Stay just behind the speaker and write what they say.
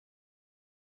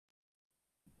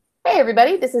Hey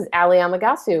everybody, this is Ali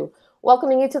Amagasu,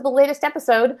 welcoming you to the latest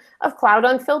episode of Cloud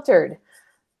Unfiltered.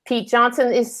 Pete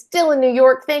Johnson is still in New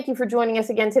York. Thank you for joining us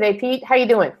again today, Pete. How you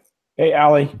doing? Hey,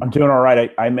 Allie, I'm doing all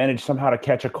right. I managed somehow to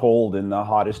catch a cold in the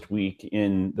hottest week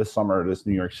in the summer of this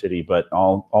New York City, but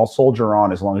I'll soldier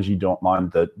on as long as you don't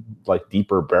mind the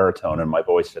deeper baritone in my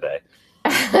voice today.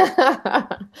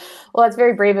 Well, that's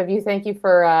very brave of you. Thank you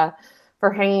for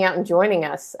hanging out and joining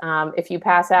us. If you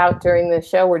pass out during the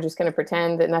show, we're just going to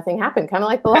pretend that nothing happened, kind of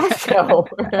like the last show.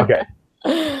 Okay.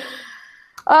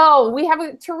 Oh, we have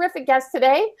a terrific guest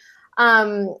today.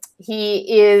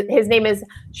 His name is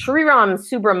Sriram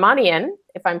Subramanian,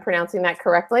 if I'm pronouncing that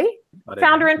correctly.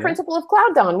 Founder and principal of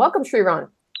CloudDon. Welcome, Sriram.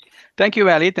 Thank you,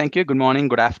 Ali. Thank you. Good morning.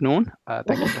 Good afternoon.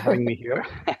 Thank you for having me here.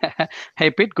 Hey,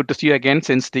 Pete. Good to see you again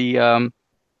since the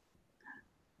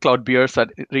Cloud Beers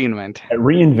at reInvent. At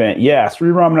reInvent, yeah.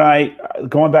 Sriram and I,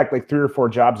 going back like 3 or 4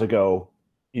 jobs ago,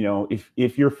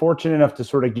 if you're fortunate enough to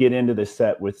sort of get into the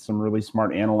set with some really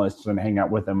smart analysts and hang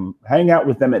out with them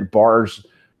at bars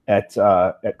at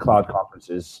cloud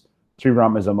conferences,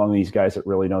 Sriram is among these guys that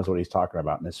really knows what he's talking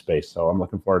about in this space. So I'm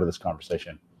looking forward to this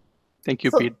conversation. Thank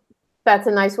you, Pete. That's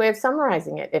a nice way of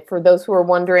summarizing it. For those who are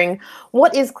wondering,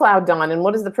 what is CloudDon and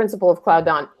what is the principle of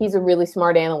CloudDon? He's a really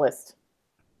smart analyst.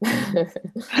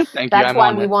 Thank That's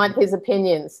why we want his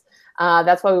opinions.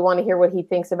 That's why we want to hear what he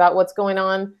thinks about what's going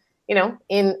on,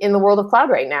 in the world of cloud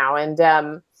right now.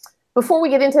 And before we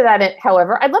get into that,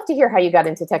 however, I'd love to hear how you got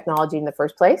into technology in the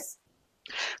first place.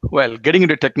 Well, getting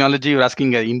into technology, you're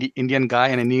asking an Indian guy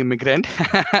and an immigrant.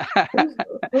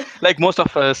 Like most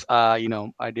of us, I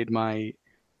did my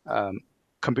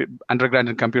undergrad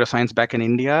in computer science back in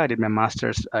India. I did my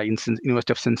master's in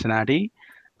University of Cincinnati.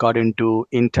 Got into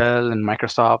Intel and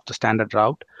Microsoft, the standard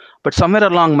route. But somewhere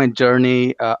along my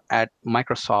journey at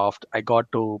Microsoft, I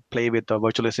got to play with the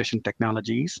virtualization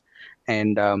technologies,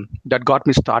 and that got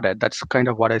me started. That's kind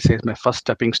of what I say is my first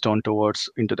stepping stone towards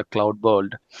into the cloud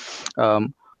world.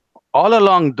 All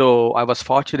along, though, I was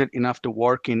fortunate enough to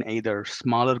work in either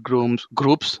smaller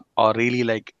groups or really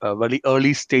like very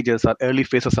early stages or early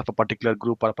phases of a particular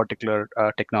group or a particular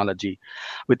technology.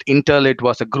 With Intel, it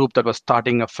was a group that was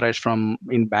starting afresh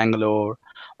in Bangalore.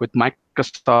 With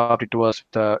Microsoft, it was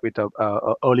with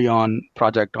a early on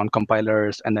project on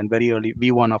compilers, and then very early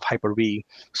V1 of Hyper-V.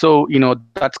 So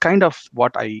that's kind of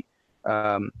what I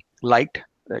liked.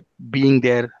 Being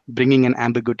there, bringing in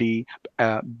ambiguity,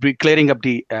 clearing up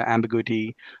the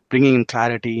ambiguity, bringing in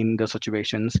clarity in the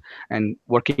situations, and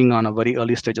working on a very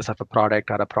early stages of a product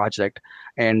or a project.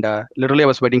 And literally, I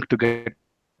was waiting to get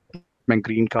my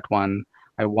green card one.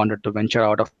 I wanted to venture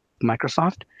out of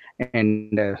Microsoft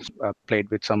and played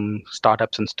with some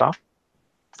startups and stuff.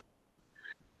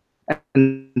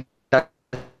 And that's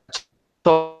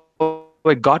so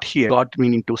I got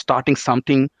me into starting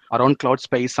something around cloud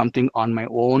space, something on my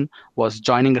own, was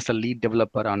joining as a lead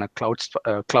developer on a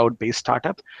cloud-based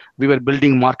startup. We were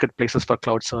building marketplaces for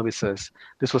cloud services.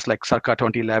 This was like circa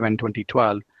 2011,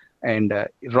 2012. And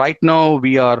right now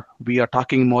we are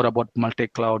talking more about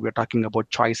multi-cloud. We're talking about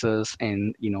choices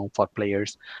and for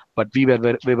players. But we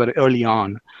were early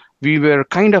on. We were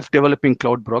kind of developing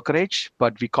cloud brokerage,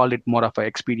 but we called it more of a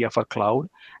Expedia for cloud.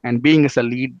 And being as a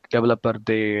lead developer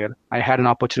there, I had an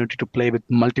opportunity to play with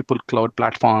multiple cloud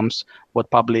platforms, both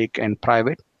public and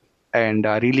private, and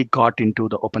really got into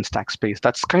the OpenStack space.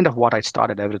 That's kind of what I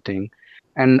started everything.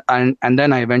 And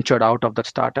then I ventured out of that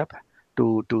startup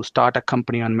to start a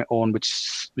company on my own,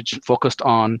 which focused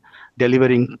on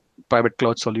delivering private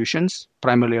cloud solutions,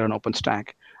 primarily on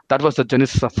OpenStack. That was the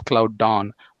genesis of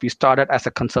CloudDon. We started as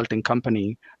a consulting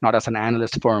company, not as an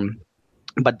analyst firm,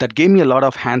 but that gave me a lot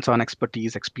of hands-on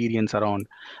experience around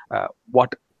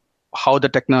how the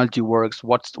technology works,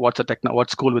 what's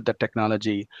cool with the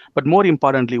technology, but more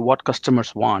importantly, what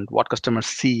customers want, what customers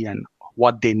see, and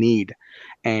what they need.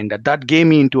 And that gave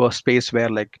me into a space where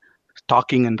like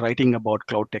talking and writing about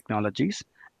cloud technologies,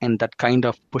 and that kind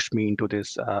of pushed me into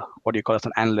this what you call as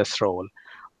an analyst role.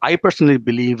 I personally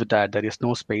believe that there is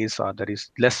no space, or there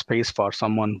is less space for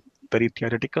someone very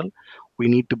theoretical. We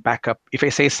need to back up. If I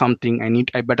say something,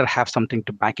 I better have something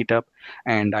to back it up.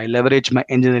 And I leverage my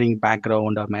engineering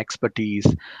background or my expertise,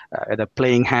 either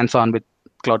playing hands-on with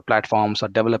cloud platforms or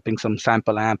developing some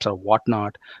sample apps or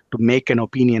whatnot to make an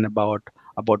opinion about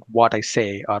what I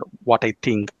say or what I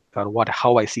think or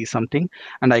how I see something.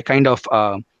 And I kind of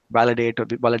validate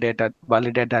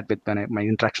that with my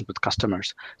interactions with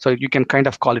customers. So you can kind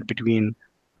of call it between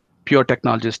pure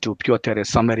technologist to pure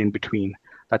theorist, somewhere in between.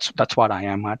 That's what I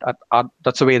am at.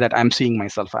 That's the way that I'm seeing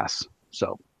myself as.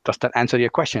 So does that answer your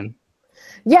question?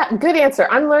 Yeah, good answer.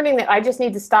 I'm learning that I just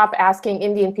need to stop asking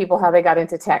Indian people how they got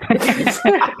into tech.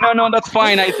 No, that's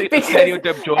fine. I think it's a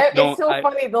stereotype joke. It's so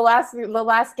funny. The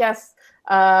last guest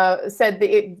said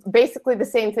basically the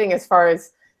same thing as far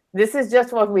as this is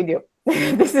just what we do.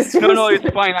 This is just... No, it's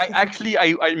fine.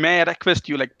 I may request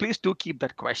you, like, please do keep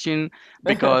that question,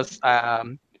 because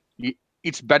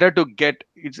it's better to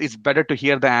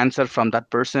hear the answer from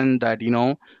that person, that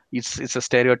it's a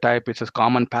stereotype, it's a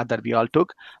common path that we all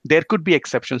took. There could be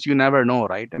exceptions. You never know,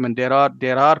 right? I mean, there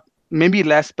are maybe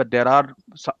less, but there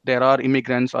are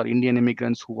immigrants or Indian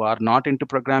immigrants who are not into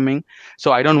programming.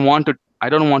 So I don't want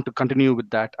to continue with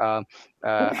that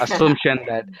assumption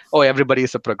that everybody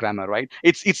is a programmer, right?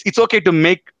 It's okay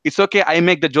I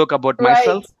make the joke about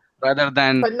myself, rather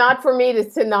than, but not for me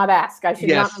to not ask. I should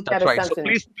not make that assumption. So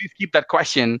please keep that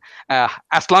question,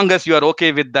 as long as you are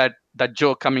okay with that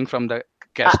joke coming from the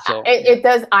guest. So it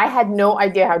does. I had no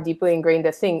idea how deeply ingrained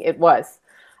a thing it was.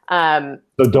 So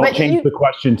don't change the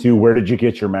question to, where did you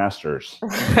get your master's?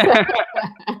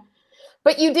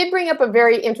 But you did bring up a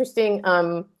very interesting,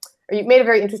 or you made a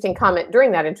very interesting comment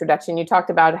during that introduction. You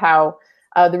talked about how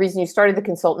the reason you started the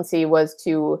consultancy was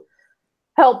to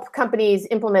help companies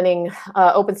implementing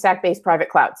OpenStack-based private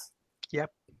clouds.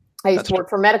 Yep. I used to work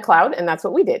for MetaCloud, and that's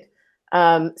what we did.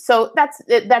 So that's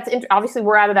obviously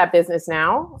we're out of that business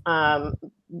now.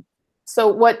 So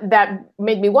what that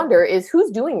made me wonder is,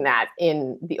 who's doing that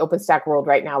in the OpenStack world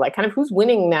right now? Like, kind of who's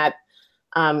winning that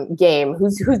game?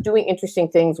 Who's doing interesting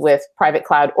things with private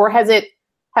cloud, or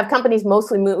have companies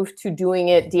mostly moved to doing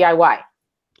it DIY?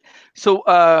 So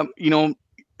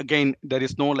again, there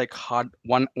is no like hard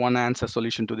one answer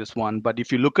solution to this one. But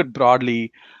if you look at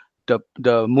broadly,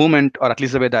 the movement, or at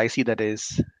least the way that I see that,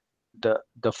 is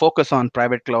the focus on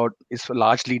private cloud is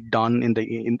largely done in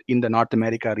the North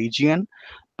America region.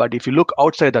 But if you look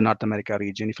outside the North America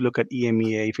region, if you look at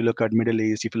EMEA, if you look at Middle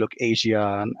East, if you look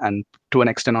Asia, and to an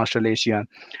extent Australasia,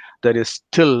 there is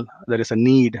a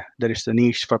need, there is a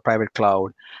niche for private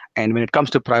cloud. And when it comes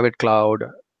to private cloud,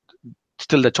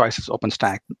 still the choice is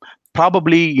OpenStack.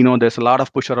 Probably, there's a lot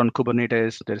of push around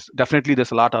Kubernetes.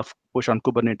 There's a lot of push on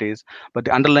Kubernetes, but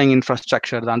the underlying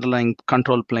infrastructure, the underlying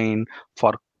control plane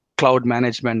for cloud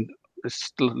management is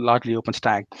still largely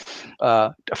OpenStack.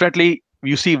 Definitely,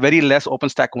 you see very less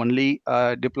OpenStack only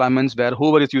deployments, where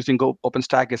whoever is using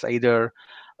OpenStack is either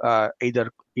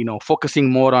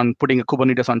focusing more on putting a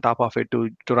Kubernetes on top of it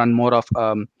to run more of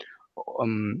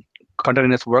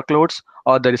containerized workloads,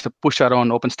 or there is a push around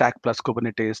OpenStack plus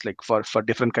Kubernetes, like for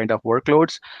different kind of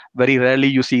workloads. Very rarely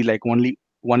you see like only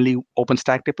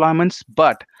OpenStack deployments,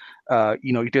 but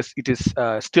it is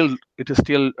still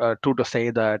true to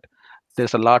say that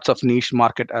there's a lots of niche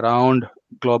market around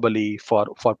globally for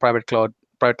private cloud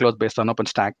based on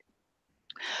OpenStack.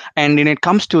 And when it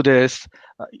comes to this,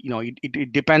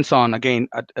 it depends on, again,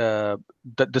 the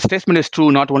statement is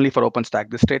true not only for OpenStack.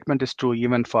 The statement is true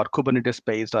even for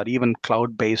Kubernetes-based or even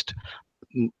cloud-based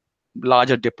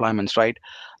larger deployments, right?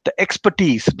 The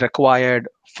expertise required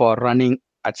for running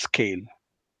at scale,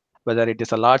 whether it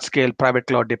is a large-scale private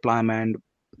cloud deployment,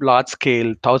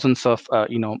 large-scale thousands of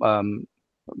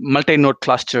multi-node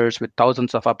clusters with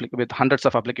hundreds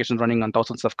of applications running on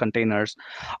thousands of containers,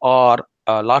 or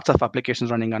lots of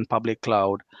applications running on public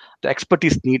cloud. The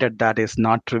expertise needed, that is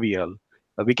not trivial.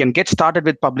 We can get started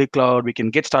with public cloud. We can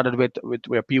get started with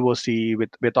POC,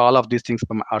 with all of these things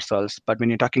from ourselves. But when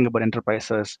you're talking about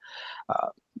enterprises,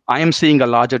 I am seeing a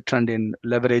larger trend in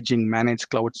leveraging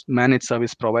managed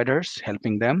service providers,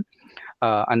 helping them.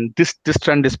 And this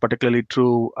trend is particularly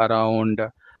true around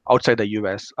outside the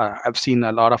US. I've seen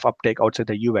a lot of uptake outside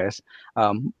the US.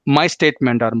 My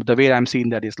statement, or the way I'm seeing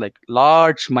that, is like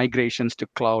large migrations to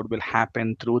cloud will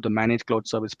happen through the managed cloud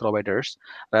service providers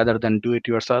rather than do it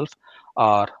yourself,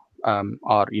 or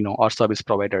service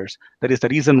providers. That is the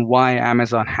reason why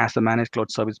Amazon has a managed cloud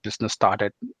service business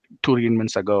started 2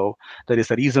 reinvents ago. There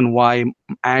is a reason why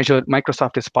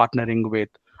Microsoft is partnering with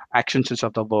Accenture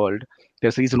of the world.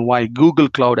 There's a reason why Google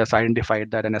Cloud has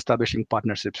identified that and establishing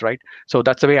partnerships, right? So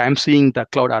that's the way I'm seeing the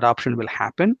cloud adoption will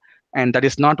happen. And that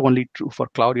is not only true for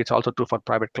cloud, it's also true for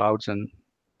private clouds and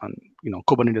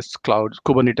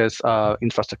Kubernetes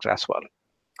infrastructure as well.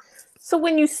 So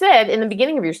when you said in the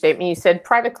beginning of your statement, you said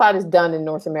private cloud is done in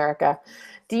North America.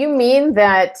 Do you mean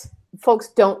that folks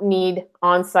don't need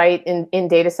on-site in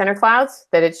data center clouds,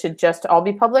 that it should just all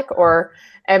be public, or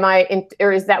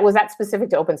was that specific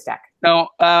to OpenStack? No,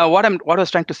 what I was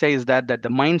trying to say is that the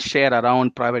mind share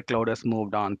around private cloud has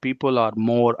moved on. People are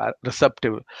more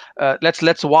receptive.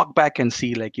 Let's walk back and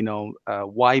see, like,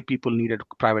 why people needed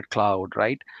private cloud,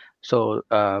 right? So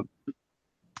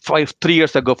 3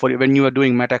 years ago, for when you were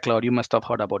doing Meta Cloud, you must have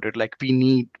heard about it. Like we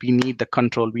need the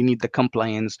control, we need the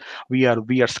compliance. We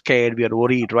are scared, we are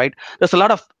worried, right? There's a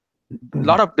lot of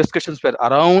discussions were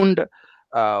around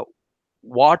uh,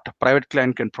 what private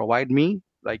client can provide me,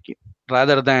 like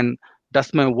rather than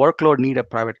does my workload need a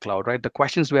private cloud, right? The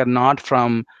questions were not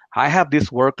from I have this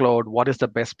workload, what is the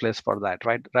best place for that,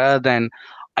 right? Rather than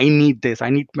I need this, I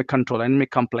need my control, I need my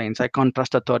compliance, I can't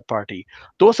trust a third party.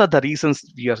 Those are the reasons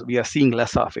we are seeing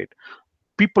less of it.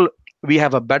 People, we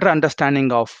have a better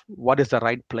understanding of what is the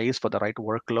right place for the right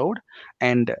workload,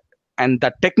 and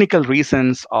the technical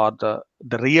reasons or the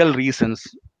real reasons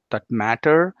that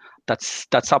matter, that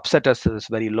subset is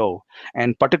very low.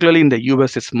 And particularly in the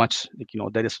US, it's much,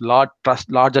 like, there is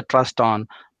larger trust on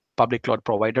public cloud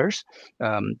providers.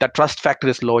 The trust factor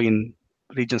is low in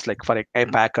regions like for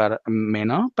APAC or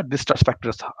MENA, but this trust factor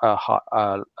is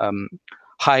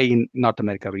high in North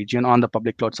America region on the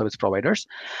public cloud service providers.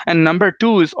 And number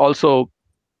two is also,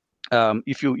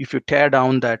 if you tear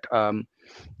down that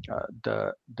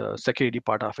the security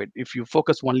part of it, if you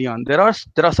focus only on, there are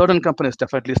certain companies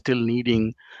definitely still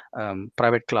needing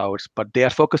private clouds, but they are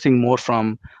focusing more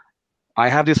from I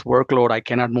have this workload, I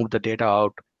cannot move the data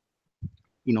out.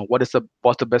 What's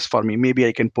the best for me? Maybe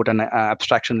I can put an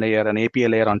abstraction layer, an API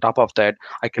layer on top of that.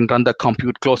 I can run the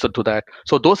compute closer to that.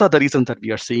 So those are the reasons that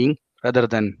we are seeing, rather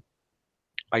than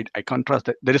I can't trust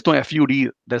that. There is no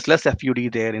FUD. There's less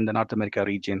FUD there in the North America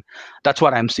region. That's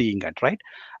what I'm seeing it, right?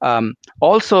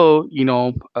 Also,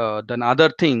 then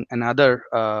another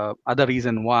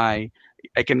reason why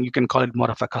you can call it more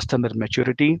of a customer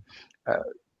maturity.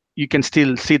 You can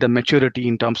still see the maturity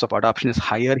in terms of adoption is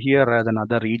higher here rather than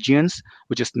other regions,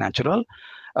 which is natural.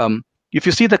 If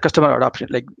you see the customer adoption,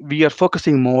 like we are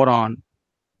focusing more on,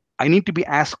 I need to be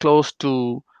as close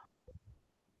to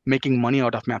making money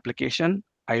out of my application.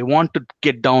 I want to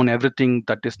get down everything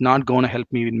that is not going to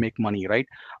help me make money, right?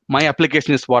 My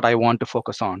application is what I want to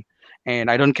focus on,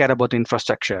 and I don't care about the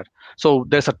infrastructure. So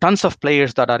there's a tons of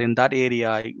players that are in that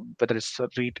area, whether it's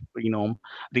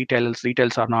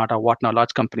retails or not, or whatnot,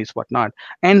 large companies, whatnot,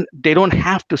 and they don't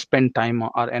have to spend time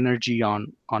or energy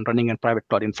on running a private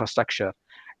cloud infrastructure.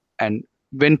 And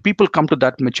when people come to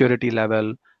that maturity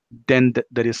level, then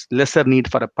there is lesser need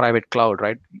for a private cloud,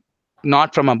 right?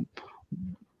 Not from a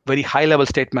very high level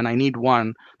statement, I need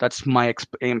one that's my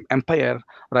empire,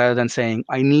 rather than saying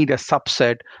I need a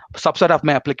subset of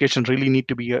my application really need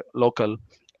to be local,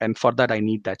 and for that I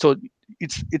need that. So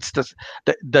it's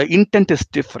the intent is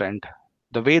different,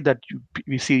 the way that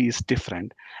we see is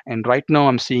different. And right now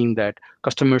I'm seeing that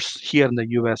customers here in the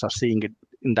US are seeing it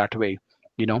in that way.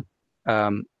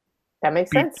 That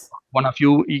makes sense. One of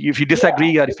you, if you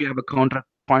disagree, or if you have a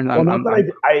counterpoint,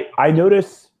 I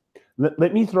notice.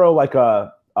 Let me throw like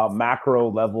a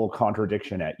macro level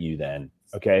contradiction at you then.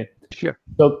 Okay. Sure.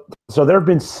 So there have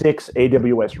been 6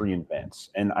 AWS re:Invents,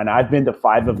 and I've been to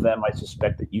 5 of them. I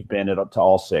suspect that you've been to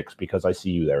all 6 because I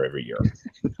see you there every year.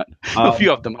 A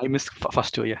few of them. I missed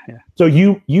first 2. Yeah. So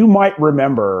you might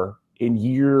remember in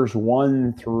years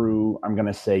 1 through, I'm going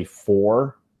to say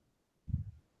 4,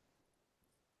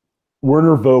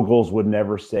 Werner Vogels would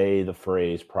never say the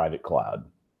phrase private cloud.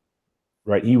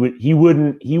 Right, he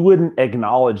wouldn't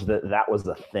acknowledge that was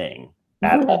a thing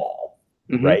at all,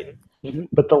 right?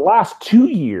 But the last 2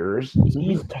 years,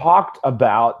 he's talked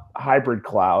about hybrid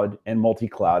cloud and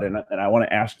multi-cloud, and I want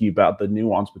to ask you about the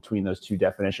nuance between those two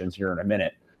definitions here in a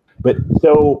minute. But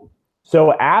so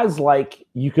as, like,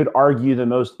 you could argue the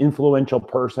most influential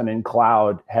person in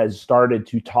cloud has started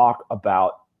to talk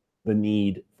about the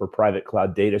need for private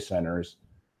cloud data centers,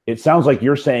 it sounds like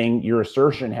you're saying your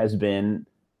assertion has been,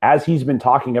 as he's been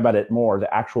talking about it more,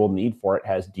 the actual need for it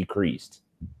has decreased.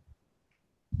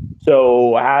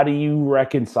 So how do you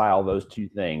reconcile those two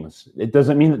things? It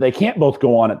doesn't mean that they can't both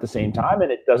go on at the same time,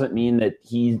 and it doesn't mean that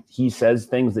he says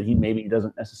things that he maybe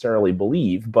doesn't necessarily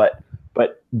believe, but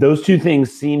those two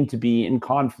things seem to be in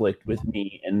conflict with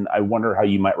me, and I wonder how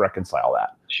you might reconcile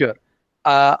that. Sure.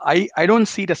 I don't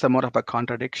see it as a more of a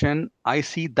contradiction. I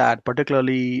see that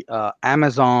particularly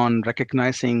Amazon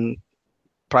recognizing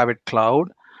private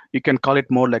cloud, you can call it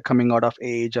more like coming out of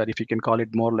age, or if you can call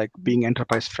it more like being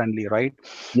enterprise friendly, right?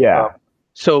 Yeah.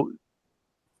 So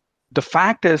the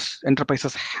fact is,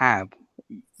 enterprises have,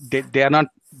 they are not,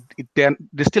 they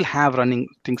still have running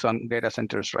things on data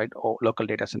centers, right? Or local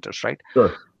data centers, right?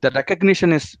 Sure. The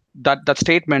recognition is that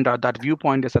statement or that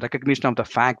viewpoint is a recognition of the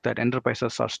fact that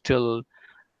enterprises are still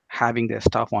having their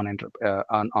stuff on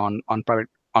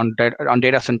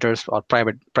data centers or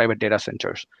private data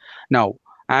centers. Now,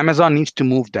 Amazon needs to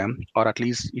move them, or at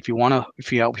least if you want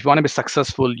to be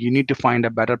successful, you need to find a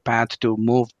better path to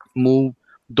move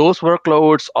those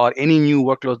workloads or any new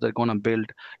workloads they're going to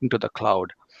build into the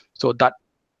cloud. So that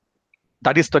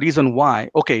is the reason why,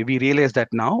 okay, we realize that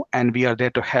now and we are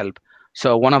there to help.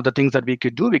 So one of the things that we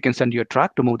could do, we can send you a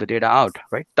truck to move the data out,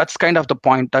 right? That's kind of the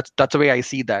point. That's the way I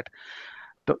see that.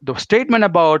 The statement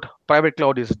about private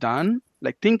cloud is done.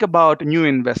 Like, think about new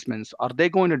investments. Are they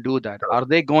going to do that? Are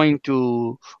they going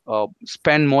to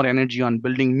spend more energy on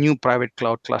building new private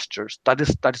cloud clusters?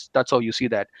 That's how you see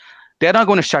that. They're not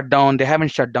going to shut down. They haven't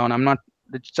shut down. I'm not,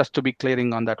 just to be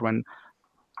clearing on that one.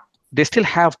 They still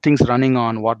have things running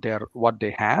on what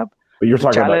they have. But you're The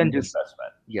talking about challenge new is,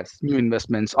 investment. yes, new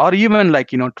investments, or even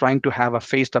like, trying to have a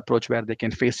phased approach where they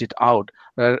can phase it out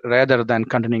rather than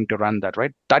continuing to run that,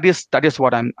 right? That is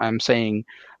what I'm saying,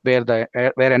 where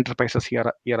enterprises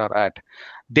here are at.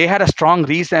 They had a strong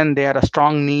reason, they had a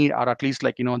strong need, or at least,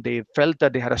 like, they felt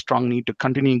that they had a strong need to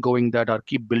continue going that or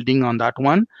keep building on that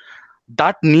one.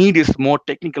 That need is more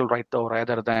technical right though,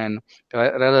 rather than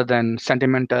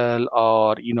sentimental,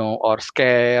 or or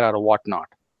scare or whatnot.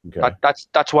 Okay.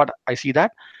 That's what I see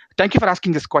that. Thank you for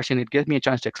asking this question. It gives me a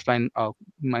chance to explain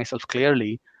myself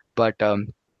clearly. But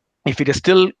if it is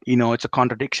still, it's a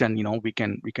contradiction, we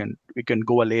can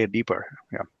go a layer deeper.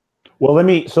 Yeah. Well, let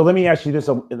me ask you this,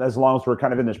 as long as we're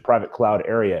kind of in this private cloud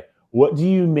area. What do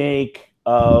you make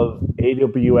of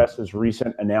AWS's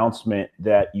recent announcement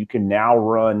that you can now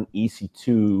run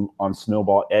EC2 on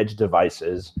Snowball Edge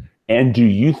devices? And do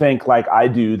you think, like I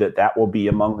do, that will be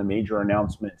among the major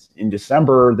announcements in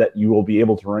December, that you will be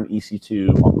able to run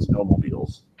EC2 on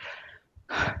snowmobiles?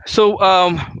 So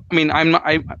I mean, I'm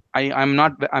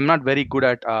not very good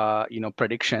at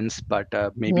predictions, but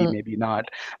maybe not.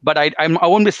 But I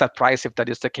won't be surprised if that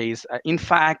is the case. In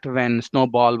fact, when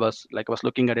Snowball was, like, I was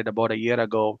looking at it about a year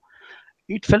ago,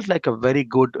 it felt like a very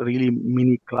good, really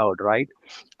mini cloud, right?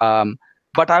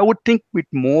 But I would think with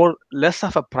less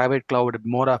of a private cloud,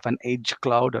 more of an edge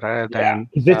cloud rather than.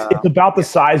 It's about the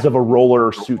size of a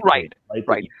roller suitcase,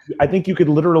 right? I think you could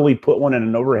literally put one in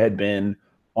an overhead bin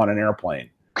on an airplane.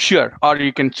 Sure, or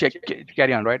you can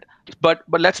carry on, right? But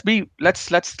let's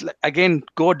again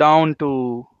go down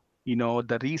to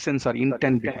the reasons or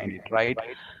intent behind it, right?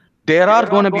 There are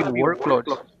going to be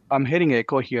workloads. I'm hearing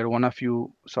echo here. One of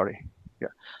you, sorry. Yeah,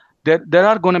 there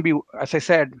are going to be, as I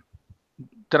said,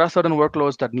 there are certain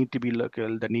workloads that need to be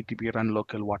local, that need to be run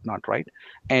local, whatnot, right?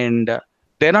 And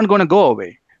they're not going to go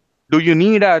away. Do you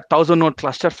need a 1,000-node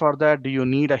cluster for that? Do you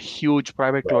need a huge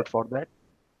private cloud for that?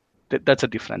 That's a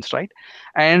difference, right?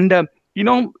 And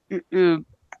this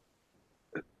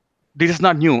is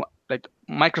not new. Like,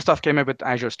 Microsoft came up with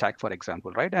Azure Stack, for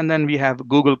example, right? And then we have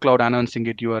Google Cloud announcing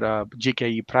it, your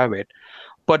GKE private.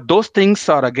 But those things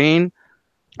are, again,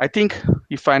 I think,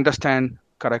 if I understand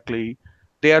correctly,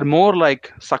 they are more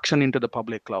like suction into the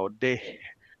public cloud.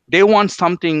 They want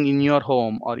something in your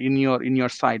home or in your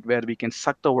site where we can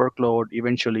suck the workload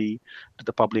eventually to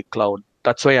the public cloud.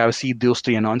 That's why I see those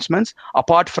three announcements,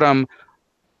 apart from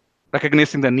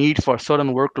recognizing the need for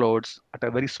certain workloads at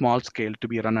a very small scale to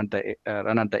be run at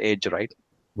the edge, right?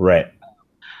 Right.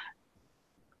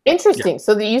 Interesting. Yeah.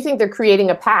 So you think they're creating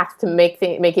a path to make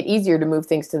it easier to move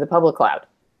things to the public cloud?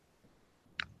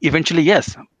 Eventually,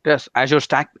 yes. Azure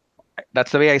Stack.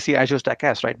 That's the way I see Azure Stack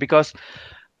as, right? Because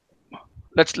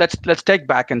let's take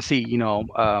back and see.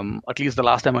 At least the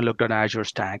last time I looked at Azure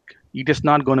Stack, it is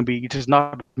not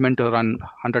meant to run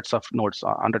hundreds of nodes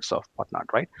or hundreds of whatnot,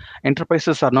 right?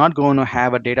 Enterprises are not going to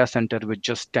have a data center with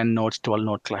just 10 nodes, 12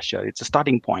 node cluster. It's a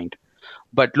starting point.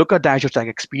 But look at the Azure Stack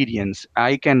experience.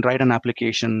 I can write an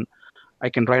application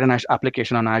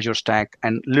on Azure Stack,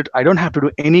 and I don't have to do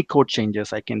any code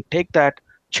changes. I can take that,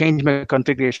 change my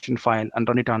configuration file, and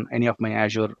run it on any of my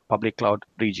Azure public cloud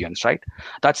regions, right?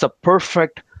 That's a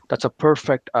perfect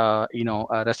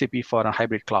recipe for a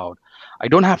hybrid cloud. I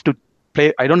don't have to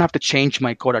change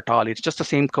my code at all. It's just the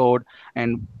same code,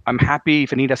 and I'm happy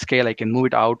if I need a scale, I can move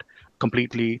it out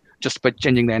completely just by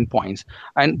changing the endpoints.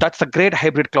 And that's a great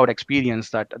hybrid cloud experience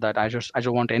that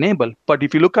Azure want to enable. But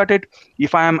if you look at it,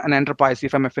 if I am an enterprise,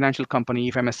 if I'm a financial company,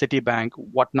 if I'm a Citibank,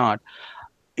 whatnot,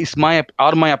 is my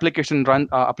application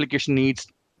needs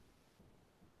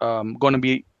going to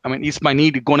be, is my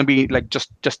need going to be like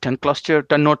just 10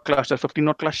 node cluster, 15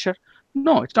 node cluster?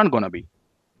 No, it's not going to be.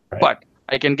 Right. But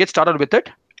I can get started with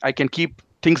it. I can keep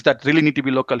things that really need to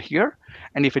be local here,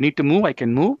 and if I need to move, I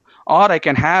can move, or I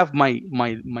can have my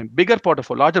bigger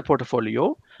portfolio, larger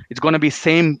portfolio. It's going to be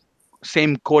same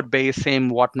code base, same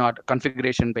whatnot,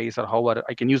 configuration base, or however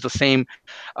I can use the same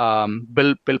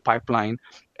build pipeline.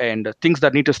 And things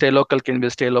that need to stay local will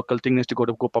stay local. Things needs to go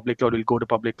public cloud will go to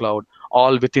public cloud,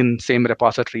 all within same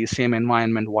repository, same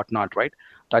environment, whatnot, right?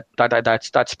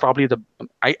 That's probably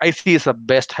I see as the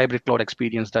best hybrid cloud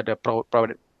experience that a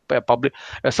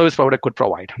service provider could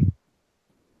provide.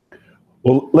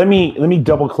 Well, let me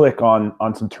double click on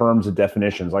some terms and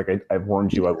definitions, like I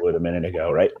warned you I would a minute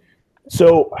ago, right?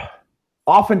 So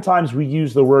oftentimes we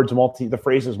use the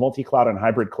phrases multi-cloud and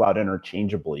hybrid cloud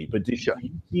interchangeably, but do you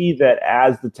see that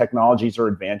as the technologies are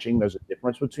advancing, there's a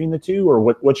difference between the two, or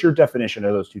what's your definition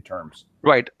of those two terms?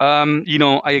 Right.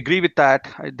 I agree with that.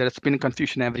 There's been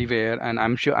confusion everywhere, and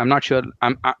I'm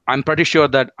pretty sure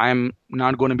that I'm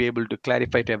not going to be able to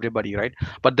clarify to everybody, right?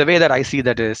 But the way that I see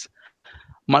that is,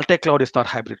 multi-cloud is not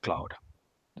hybrid cloud.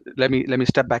 Let me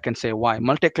step back and say why.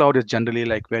 Multi-cloud is generally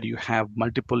like where you have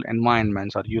multiple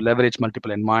environments, or you leverage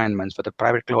multiple environments, whether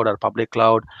private cloud or public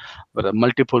cloud, whether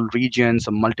multiple regions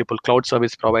or multiple cloud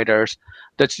service providers.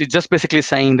 That's just basically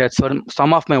saying that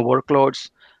some of my workloads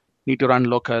need to run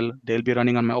local, they'll be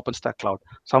running on my OpenStack cloud.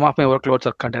 Some of my workloads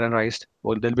are containerized,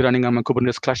 or they'll be running on my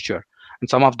Kubernetes cluster. And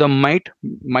some of them might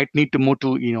need to move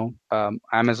to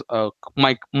Amazon,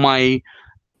 my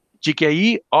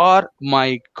GKE or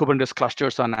my Kubernetes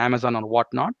clusters on Amazon or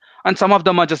whatnot. And some of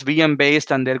them are just VM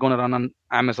based, and they're going to run on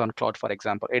Amazon cloud, for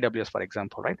example, AWS, for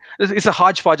example, right? It's a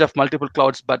hodgepodge of multiple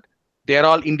clouds, but they're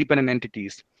all independent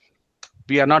entities.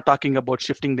 We are not talking about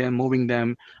shifting them, moving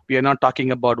them. We are not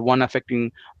talking about one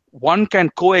can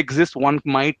coexist. One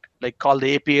might like call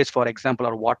the APIs, for example,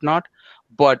 or whatnot,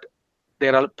 but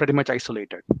they're all pretty much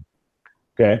isolated.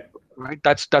 Okay. Right.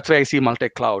 That's why I see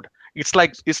multi-cloud. It's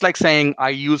like saying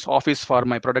I use Office for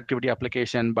my productivity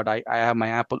application, but I have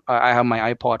my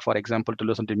iPod, for example, to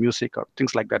listen to music or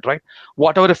things like that, right?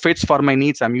 Whatever fits for my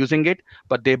needs, I'm using it,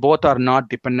 but they both are not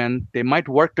dependent. They might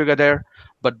work together,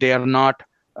 but they are not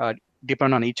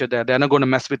depend on each other. They're not going to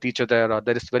mess with each other, or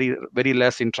there is very, very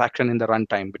less interaction in the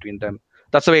runtime between them.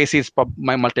 That's the way I see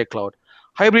my multi-cloud.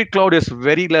 Hybrid cloud is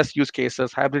very less use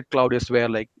cases. Hybrid cloud is where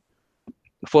like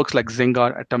folks like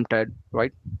Zynga attempted,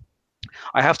 right?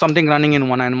 I have something running in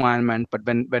one environment, but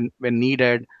when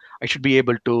needed, I should be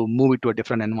able to move it to a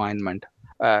different environment.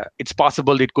 It's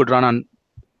possible it could run on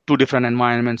two different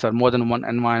environments or more than one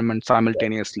environment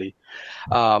simultaneously.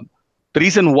 The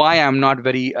reason why I'm not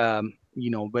very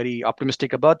very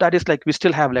optimistic about that is like we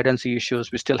still have latency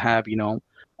issues. We still have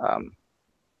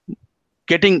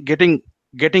getting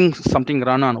something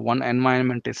run on one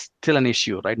environment is still an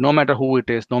issue, right? No matter who it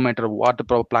is, no matter what the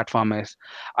platform is,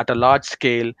 at a large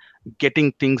scale,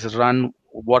 getting things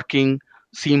working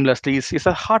seamlessly is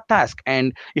a hard task.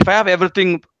 And if I have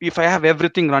everything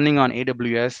running on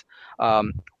AWS,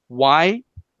 why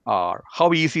or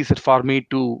how easy is it for me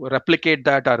to replicate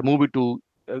that or move it to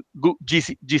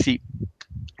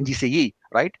GCE,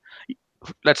 right?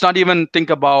 Let's not even think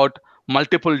about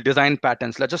multiple design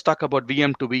patterns. Let's just talk about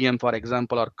VM to VM, for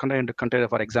example, or container to container,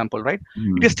 for example, right?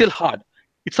 It is still hard.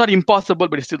 It's not impossible,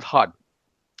 but it's still hard.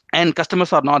 And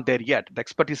customers are not there yet. The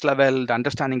expertise level, the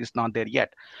understanding is not there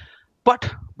yet. But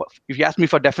if you ask me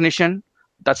for definition,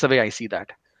 that's the way I see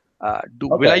that.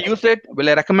 Will I use it? Will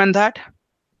I recommend that?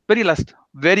 Very less,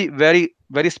 very, very,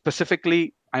 very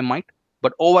specifically, I might.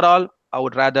 But overall, I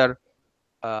would rather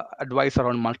advise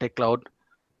around multi-cloud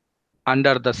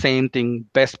under the same thing,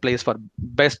 best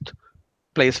workload,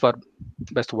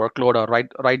 or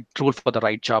right tool for the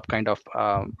right job kind of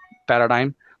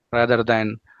paradigm, rather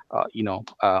than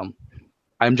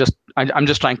I'm just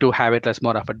trying to have it as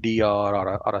more of a DR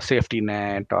or a safety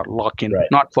net or lock-in,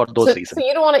 not for those reasons. So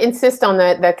you don't want to insist on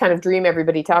that kind of dream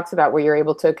everybody talks about, where you're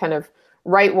able to kind of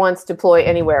write once, deploy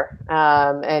anywhere,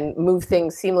 and move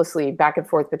things seamlessly back and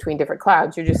forth between different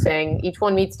clouds. You're just saying each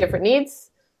one meets different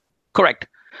needs? Correct.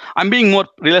 I'm being more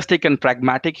realistic and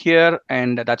pragmatic here,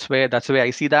 and that's where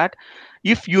I see that.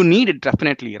 If you need it,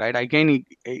 definitely, right? Again,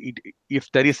 if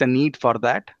there is a need for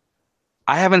that,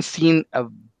 I haven't seen a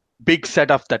big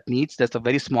set of that needs. There's a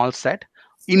very small set.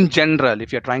 In general,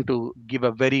 if you're trying to give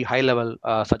a very high-level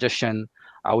suggestion,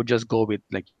 I would just go with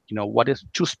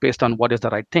choose based on what is the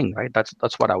right thing, right? That's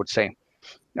what I would say.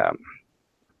 That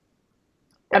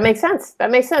makes sense.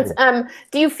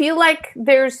 Do you feel like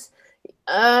there's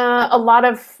a lot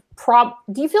of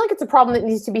do you feel like it's a problem that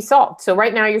needs to be solved? So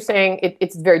right now you're saying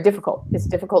it's very difficult. It's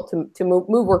difficult to move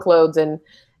workloads and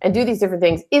do these different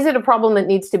things. Is it a problem that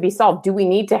needs to be solved? Do we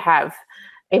need to have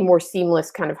a more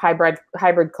seamless kind of hybrid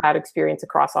cloud experience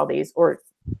across all these? Or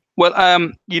well,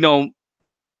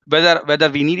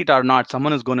 whether we need it or not,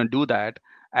 someone is going to do that,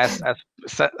 as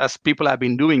people have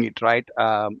been doing it, right?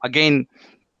 Again,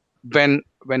 when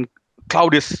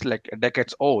cloud is like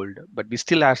decades old, but we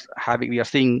still we are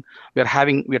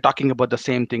talking about the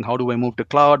same thing. How do I move to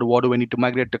cloud? What do I need to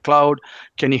migrate to cloud?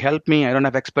 Can you help me? I don't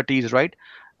have expertise, right?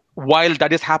 while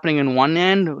that is happening in one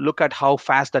end, look at how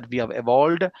fast that we have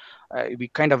evolved. We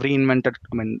kind of reinvented.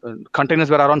 I mean, containers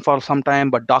were around for some time,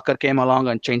 but Docker came along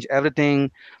and changed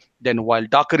everything. Then while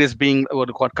Docker is being,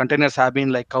 what containers have been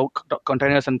like, how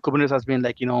containers and Kubernetes has been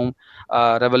like,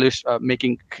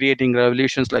 revolution, creating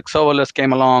revolutions, like serverless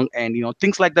came along, and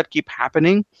things like that keep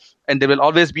happening, and there will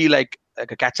always be like a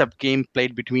catch-up game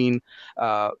played between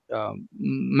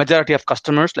majority of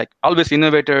customers. Like always,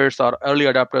 innovators or early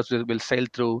adopters will sail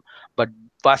through, but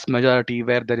vast majority,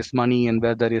 where there is money and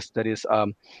where there is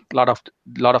lot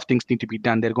of things need to be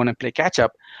done, they're going to play catch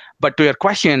up. But to your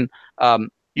question,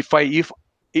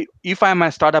 if I'm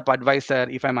a startup advisor,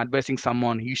 if I'm advising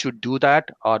someone, you should do that,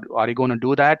 or are you going to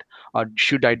do that, or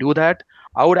should I do that?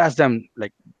 I would ask them,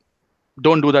 like,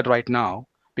 don't do that right now,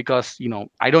 because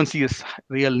I don't see a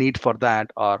real need for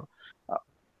that, or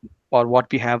what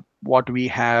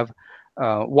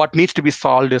needs to be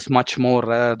solved is much more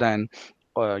rather than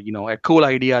a cool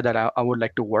idea that I would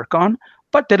like to work on.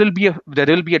 But there will be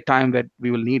a time where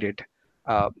we will need it.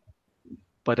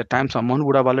 By the time someone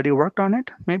would have already worked on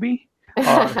it, maybe,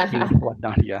 or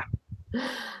whatnot. Yeah.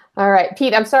 All right,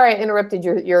 Pete, I'm sorry I interrupted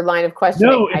your line of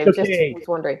questioning. No, it's okay. Just was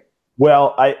wondering.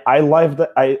 Well, I love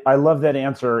that. I love that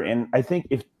answer, and I think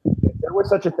if there was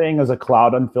such a thing as a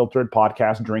Cloud Unfiltered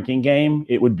podcast drinking game,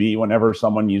 it would be whenever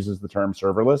someone uses the term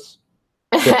serverless.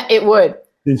 It would.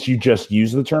 Since you just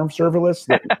use the term serverless,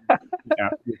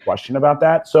 ask you a question about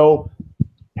that. So,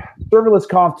 Serverless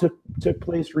Conf took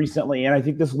place recently, and I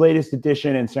think this latest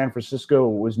edition in San Francisco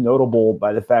was notable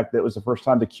by the fact that it was the first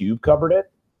time theCUBE covered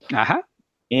it. Uh-huh.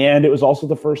 And it was also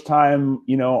the first time,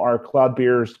 our Cloud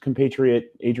Beers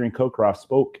compatriot Adrian Cockcroft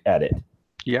spoke at it.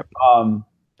 Yep.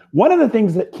 One of the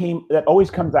things that always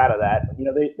comes out of that,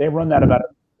 they run that about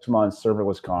 6 months,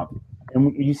 Serverless Conf,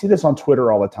 and you see this on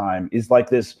Twitter all the time, is like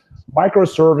this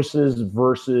microservices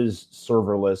versus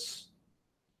serverless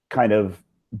kind of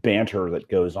banter that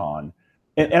goes on.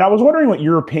 And I was wondering what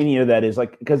your opinion of that is,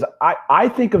 like, because I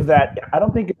think of that, I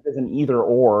don't think it is an either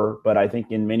or, but I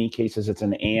think in many cases it's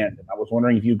an and. I was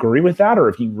wondering if you agree with that, or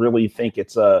if you really think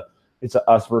it's a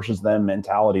us versus them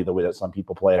mentality, the way that some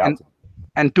people play it out.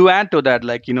 And to add to that,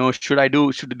 like, do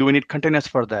we need containers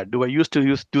for that? Do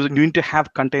you need to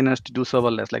have containers to do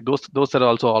serverless? Like those are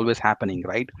also always happening,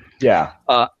 right? Yeah.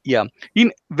 Yeah.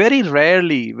 Very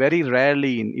rarely,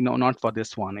 not for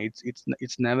this one.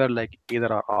 It's never like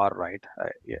either or, right?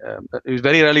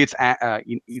 Very rarely it's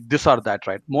this or that,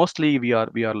 right? Mostly we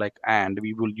are like, and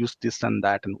we will use this and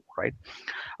that, and right.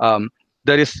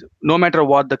 There is, no matter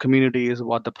what the community is,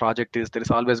 what the project is, there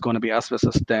is always going to be us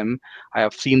versus them. I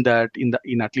have seen that in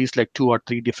at least like 2 or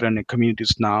 3 different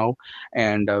communities now,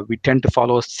 and we tend to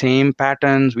follow same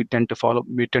patterns. We tend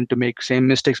to make same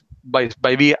mistakes. By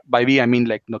we I mean,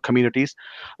 like, communities.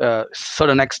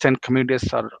 Certain extent,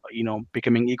 communities are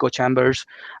becoming echo chambers,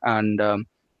 and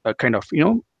kind of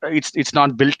it's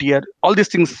not built yet. All these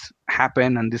things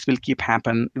happen, and this will keep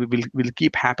will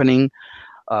keep happening.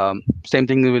 Same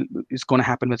thing is going to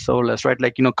happen with serverless, right?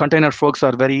 Like, container folks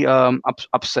are very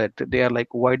upset. They are like,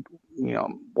 why,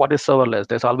 what is serverless?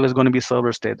 There's always going to be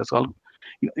server state. That's all.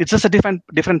 It's just a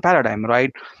different paradigm,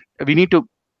 right? We need to.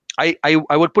 I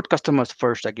would put customers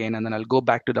first again, and then I'll go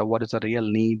back to what is the real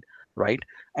need, right?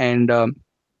 And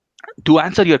to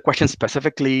answer your question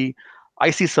specifically, I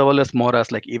see serverless more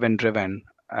as like event driven,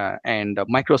 and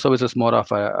microservices more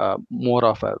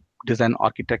of a design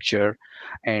architecture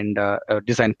and a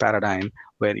design paradigm,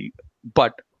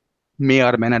 but may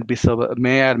or may not be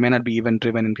event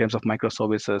driven in terms of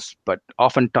microservices. But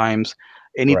oftentimes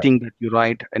anything that you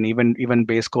write, and even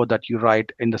base code that you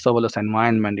write in the serverless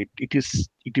environment,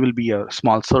 it will be a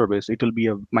small service. It will be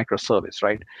a microservice,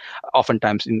 right?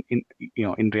 Oftentimes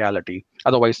in reality,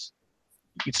 otherwise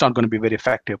it's not going to be very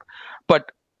effective.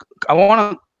 But I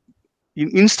want to,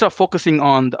 instead of focusing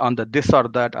on the this or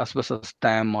that, us versus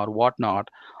them or whatnot,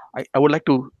 I would like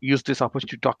to use this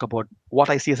opportunity to talk about what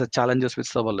I see as the challenges with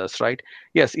serverless, right?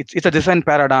 Yes, it's a design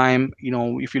paradigm.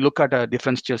 If you look at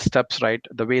different steps, right?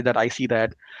 The way that I see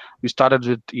that, we started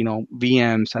with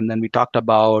VMs, and then we talked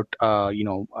about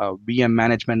VM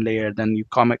management layer. Then you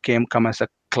come as a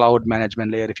cloud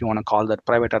management layer, if you want to call that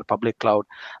private or public cloud.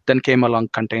 Then came along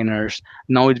containers.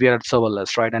 Now we are at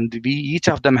serverless, right? And each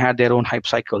of them had their own hype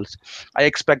cycles. I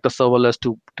expect the serverless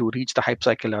to reach the hype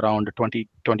cycle around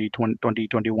 2021,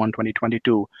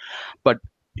 2022. But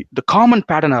the common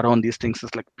pattern around these things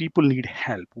is like, people need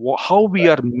help. How we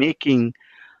are making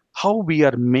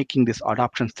this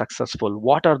adoption successful?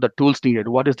 What are the tools needed?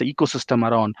 What is the ecosystem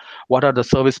around? What are the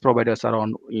service providers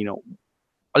around?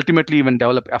 Ultimately, even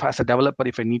as a developer,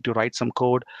 if I need to write some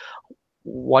code,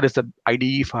 what is the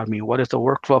IDE for me, what is the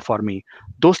workflow for me.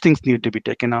 Those things need to be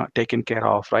taken care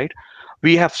of, right?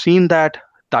 We have seen that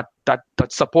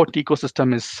support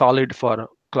ecosystem is solid for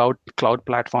cloud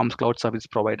platforms, cloud service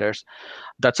providers.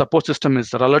 That support system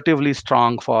is relatively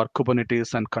strong for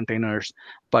Kubernetes and containers,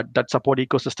 but that support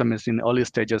ecosystem is in early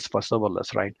stages for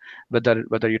serverless, right?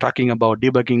 Whether you're talking about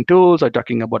debugging tools or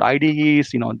talking about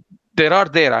IDEs, there are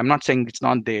there. I'm not saying it's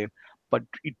not there, but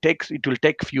it will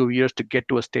take a few years to get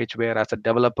to a stage where, as a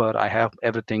developer, I have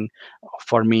everything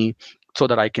for me, so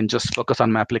that I can just focus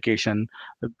on my application,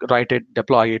 write it,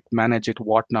 deploy it, manage it,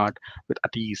 whatnot, with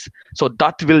at ease. So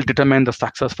that will determine the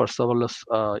success for serverless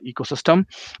ecosystem,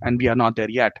 and we are not there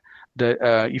yet.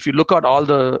 If you look at all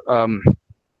the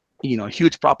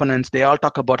huge proponents, they all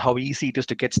talk about how easy it is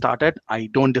to get started. I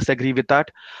don't disagree with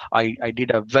that. I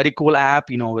did a very cool app.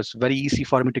 It was very easy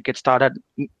for me to get started.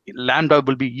 Lambda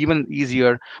will be even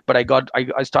easier, but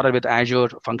I started with Azure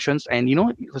Functions, and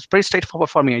it was pretty straightforward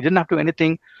for me. I didn't have to do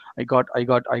anything. I got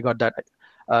that.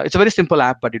 It's a very simple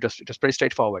app, but it was pretty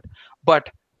straightforward. But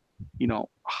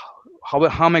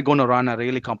how am I going to run a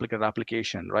really complicated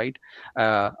application, right?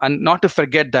 And not to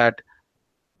forget that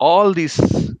all these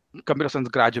computer science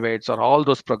graduates or all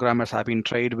those programmers have been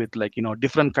trained with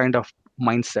different kind of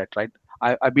mindset, right?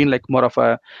 I've been like more of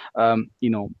a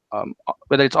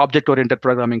whether it's object oriented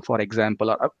programming, for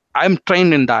example, or I'm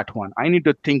trained in that one. I need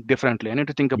to think differently. I need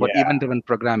to think about event driven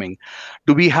programming.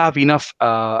 Do we have enough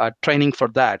training for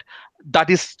that?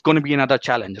 That is going to be another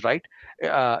challenge, right?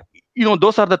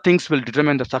 Those are the things will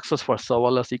determine the success for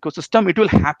serverless ecosystem. It will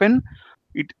happen.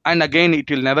 It's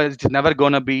never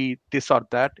going to be this or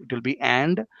that. It will be,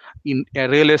 and in a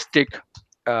realistic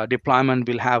deployment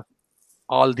will have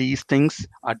all these things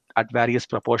at various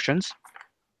proportions.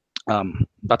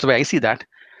 That's the way I see that.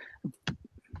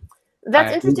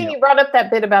 That's interesting. You brought up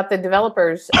that bit about the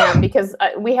developers because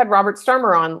we had Robert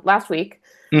Starmer on last week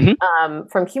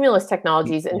from Cumulus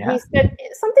Technologies, and he said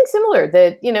something similar,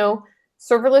 that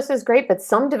serverless is great, but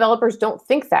some developers don't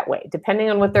think that way. Depending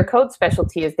on what their code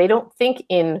specialty is, they don't think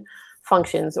in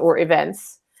functions or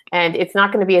events, and it's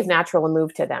not going to be as natural a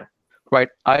move to them. Right.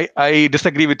 I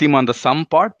disagree with him on the some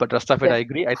part, but rest of it I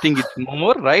agree. I think it's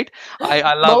more, right?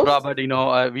 I love Robert.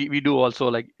 We do also,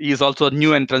 like, he's also a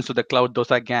new entrance to the Cloud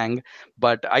Dosa gang,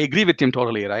 but I agree with him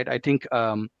totally, right? I think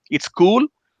it's cool.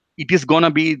 It is going to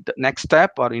be the next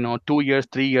step, or 2 years,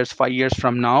 3 years, 5 years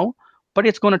from now, but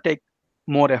it's going to take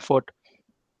more effort.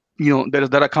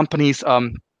 There are companies.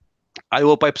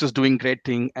 IO Pipes is doing great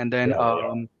thing, and then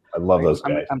I love those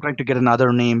guys. I'm trying to get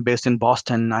another name based in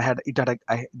Boston.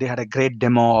 They had a great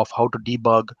demo of how to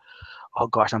debug. Oh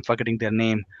gosh, I'm forgetting their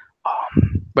name,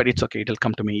 but it's okay. It'll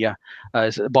come to me. Yeah,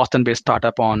 it's a Boston-based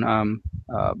startup on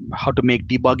how to make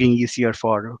debugging easier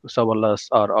for serverless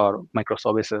or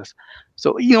microservices.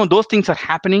 So those things are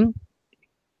happening.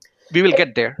 We will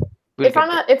get there. If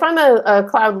I'm a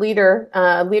cloud leader,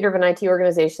 leader of an IT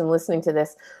organization listening to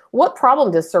this, what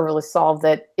problem does serverless solve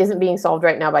that isn't being solved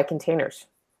right now by containers?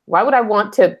 Why would I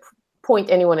want to point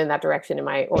anyone in that direction in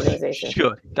my organization?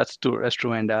 Sure, that's true.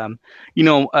 And can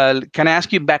I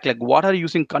ask you back, like, what are you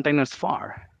using containers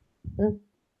for?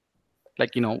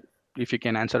 Like, if you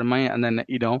can answer my, and then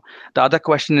the other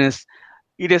question is,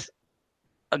 it is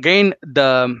again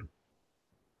the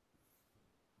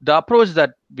approach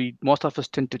that most of us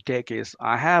tend to take is,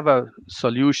 I have a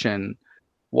solution.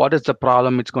 What is the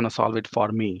problem? It's going to solve it for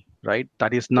me, right?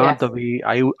 That is not the way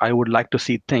I would like to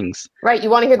see things. Right. You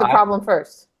want to hear the problem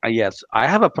first. Yes, I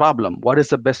have a problem. What is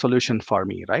the best solution for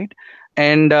me, right?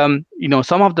 And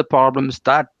some of the problems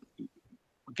that,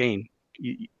 again,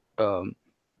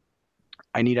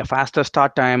 I need a faster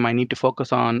start time. I need to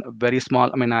focus on very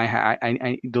small. I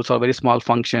mean, those are very small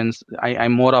functions.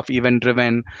 I'm more of event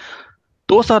driven.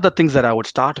 Those are the things that I would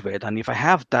start with. And if I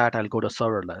have that, I'll go to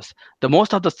serverless. The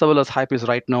most of the serverless hype is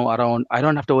right now around, I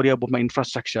don't have to worry about my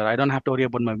infrastructure. I don't have to worry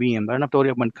about my VM. I don't have to worry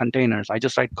about my containers. I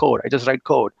just write code. That's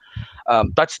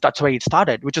why it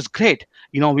started, which is great.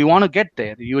 We want to get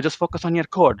there. You just focus on your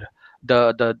code.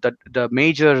 The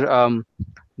major,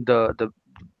 the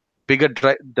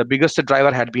biggest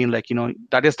driver had been like,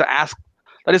 that is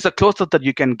the closest that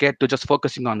you can get to just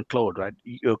focusing on code, right?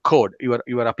 Your code,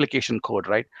 your application code,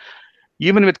 right?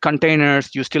 Even with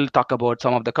containers, you still talk about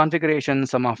some of the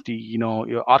configurations, some of the,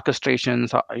 your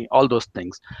orchestrations, all those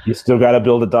things. You still got to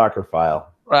build a Docker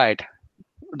file. Right.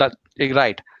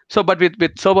 Right. So, but with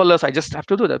serverless, I just have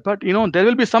to do that. But, there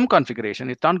will be some configuration.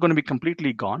 It's not going to be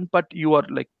completely gone, but you are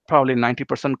like probably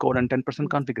 90% code and 10%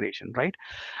 configuration, right?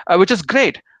 Which is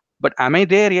great. But am I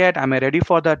there yet? Am I ready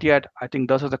for that yet? I think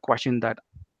those are the question that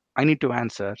I need to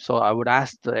answer. So I would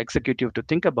ask the executive to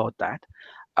think about that.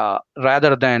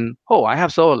 rather than, oh, I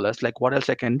have serverless, like what else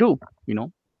I can do,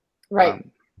 Right.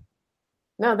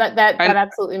 No, that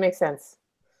absolutely makes sense.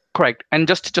 Correct. And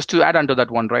just to add on to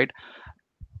that one, right?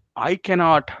 I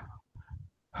cannot,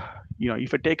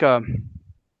 if I take an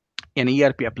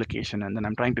ERP application and then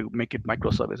I'm trying to make it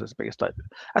microservices based,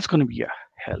 that's going to be a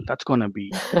hell. That's going to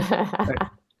be,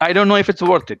 I don't know if it's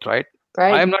worth it, right?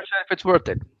 Right. I'm not sure if it's worth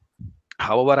it.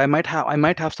 However, I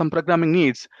might have some programming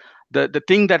needs. The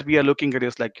thing that we are looking at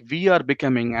is like we are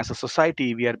becoming, as a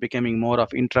society, we are becoming more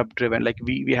of interrupt driven. Like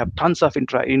we have tons of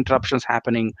interruptions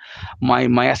happening. My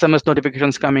SMS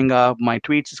notifications coming up, my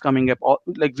tweets is coming up.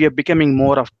 Like we are becoming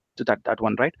more of that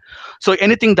one, right? So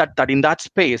anything that in that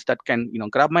space that can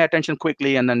grab my attention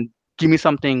quickly and then give me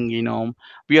something,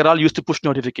 we are all used to push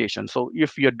notifications. So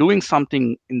if you're doing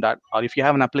something in that, or if you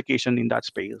have an application in that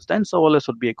space, then serverless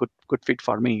would be a good fit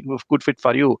for me, good fit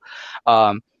for you.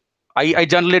 I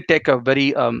generally take a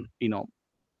very,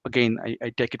 again, I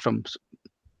take it from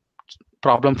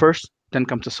problem first, then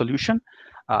comes the solution.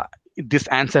 This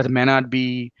answer may not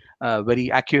be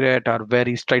very accurate or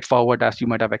very straightforward as you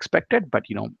might have expected, but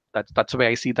that's the way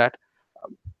I see that.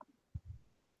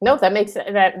 No, that makes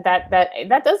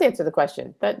that does answer the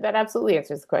question. That absolutely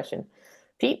answers the question.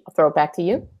 Pete, I'll throw it back to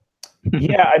you.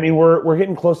 Yeah, I mean we're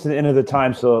getting close to the end of the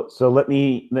time, so let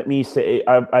me say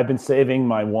I've been saving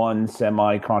my one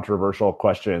semi-controversial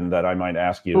question that I might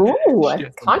ask you. Ooh, a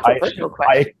controversial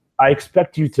question. I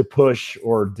expect you to push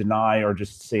or deny or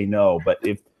just say no, but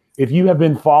if you have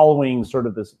been following sort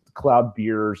of this Cloud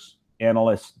Beers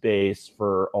analyst space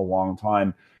for a long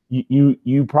time,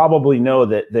 you probably know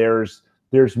that there's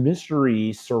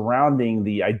mystery surrounding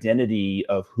the identity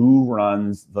of who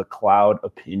runs the Cloud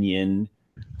Opinion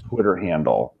Twitter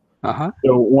handle.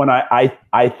 So when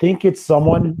I think it's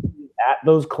someone at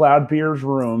those Cloud Beers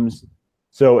rooms.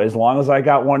 So as long as I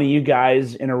got one of you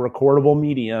guys in a recordable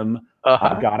medium,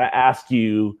 I've got to ask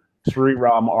you,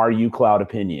 Sriram, are you Cloud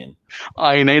Opinion?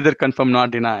 I neither confirm nor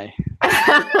deny.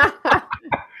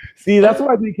 See, that's what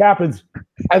I think happens.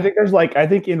 I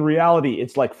think in reality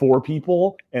it's like 4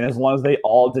 people, and as long as they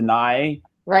all deny,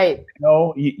 right?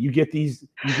 You get these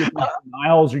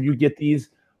denials, or you get these.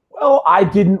 Well, I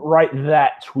didn't write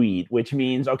that tweet, which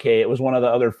means okay, it was one of the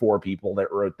other 4 people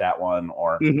that wrote that one.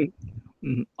 Or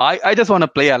I just want to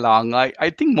play along.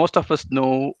 I think most of us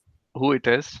know who it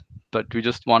is, but we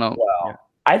just want to. Well,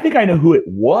 I think I know who it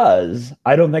was.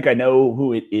 I don't think I know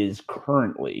who it is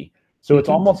currently. So it's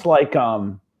almost like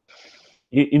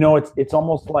it's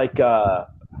almost like I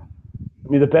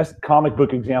mean, the best comic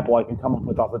book example I can come up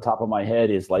with off the top of my head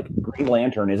is like Green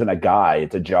Lantern isn't a guy,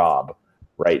 it's a job,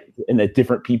 right? And that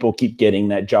different people keep getting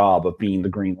that job of being the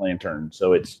Green Lantern.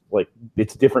 So it's like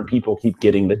it's different people keep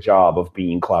getting the job of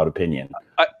being Cloud Opinion.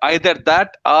 Either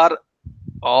that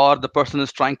or the person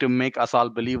is trying to make us all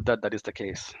believe that is the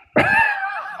case.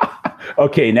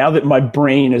 Okay, now that my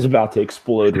brain is about to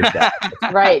explode with that.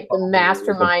 Right, the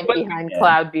mastermind behind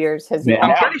Cloud Beers has.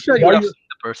 I'm pretty sure you have seen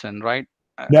the person, right?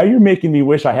 Now you're making me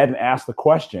wish I hadn't asked the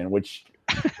question, which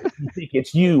you think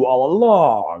it's you all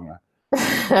along.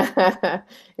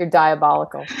 You're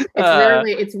diabolical.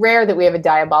 It's rare that we have a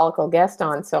diabolical guest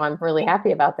on, so I'm really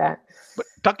happy about that. But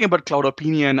talking about Cloud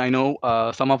Opinion, I know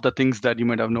some of the things that you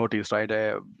might have noticed, right?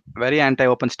 Very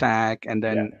anti-OpenStack, and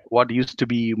then what used to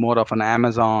be more of an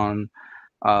Amazon.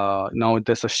 Now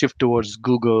there's a shift towards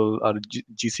Google or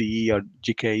GCE or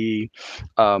GKE.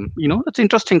 It's an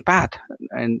interesting path,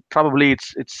 and probably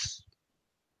it's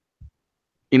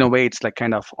in a way it's like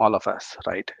kind of all of us,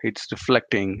 right? It's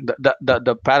reflecting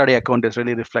the Faraday account is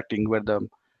really reflecting where the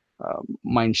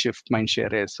mind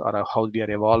share is, or how they are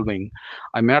evolving.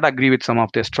 I may not agree with some of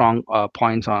the strong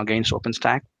points against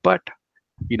OpenStack, but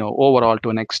overall to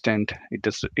an extent, it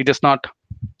is not.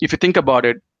 If you think about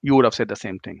it, you would have said the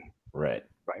same thing. Right.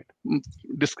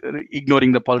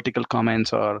 Ignoring the political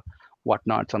comments or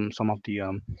whatnot, some of the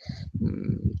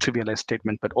trivialized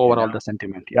statement, but overall the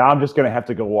sentiment. Yeah, I'm just gonna have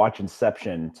to go watch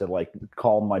Inception to like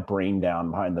calm my brain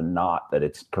down behind the knot that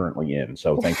it's currently in.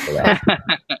 So thanks for that.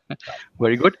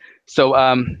 Very good. So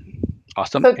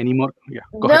awesome. So, any more? Yeah.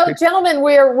 Go ahead, gentlemen,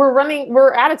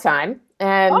 we're out of time,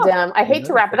 and I hate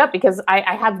to wrap it up because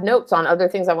I have notes on other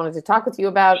things I wanted to talk with you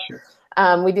about.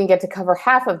 Sure. We didn't get to cover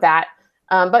half of that.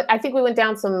 But I think we went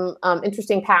down some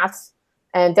interesting paths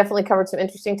and definitely covered some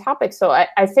interesting topics. So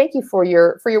I thank you for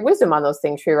your wisdom on those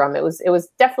things, Sriram. It was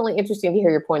definitely interesting to hear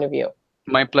your point of view.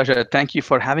 My pleasure. Thank you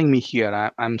for having me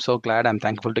here. I'm so glad. I'm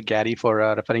thankful to Gary for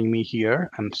referring me here.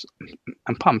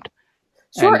 I'm pumped.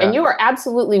 Sure, and you are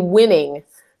absolutely winning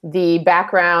the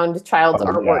background child's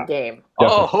artwork game.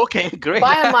 Definitely. Oh, okay, great.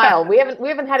 By a mile. We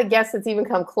haven't had a guest that's even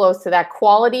come close to that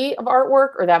quality of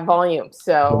artwork or that volume.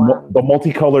 So the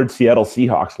multicolored Seattle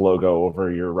Seahawks logo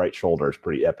over your right shoulder is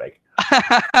pretty epic.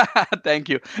 Thank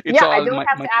you. Yeah, I don't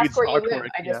have to ask where you live.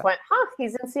 I just went,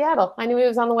 he's in Seattle. I knew he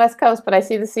was on the West Coast, but I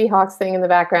see the Seahawks thing in the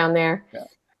background there. Yeah.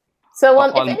 So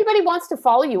if anybody wants to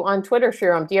follow you on Twitter,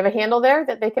 Sriram, do you have a handle there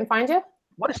that they can find you?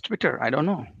 What is Twitter? I don't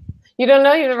know. You don't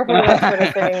know? You've never heard of that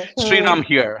Twitter thing? Sriram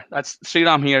here. That's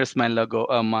Sriram here is my logo,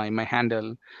 my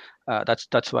handle.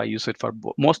 That's why I use it for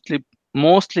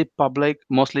mostly public,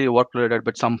 mostly work related,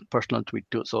 but some personal tweet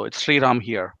too. So it's Sriram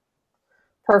here.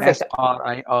 Perfect.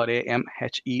 SRIRAMHERE.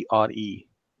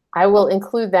 I will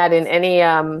include that in any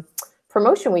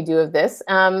promotion we do of this.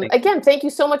 Again, thank you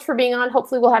so much for being on.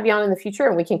 Hopefully we'll have you on in the future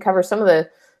and we can cover some of the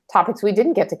topics we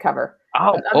didn't get to cover.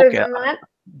 Oh, okay.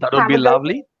 That would be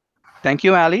lovely. Thank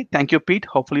you, Ali. Thank you, Pete.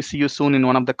 Hopefully see you soon in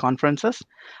one of the conferences.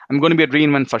 I'm going to be at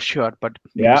Reinvent for sure. But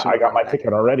yeah, I got my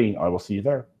ticket already. I will see you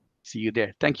there. See you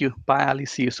there. Thank you. Bye, Ali.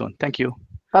 See you soon. Thank you.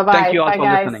 Bye-bye. Thank you all Bye, for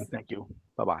guys. listening. Thank you.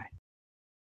 Bye-bye.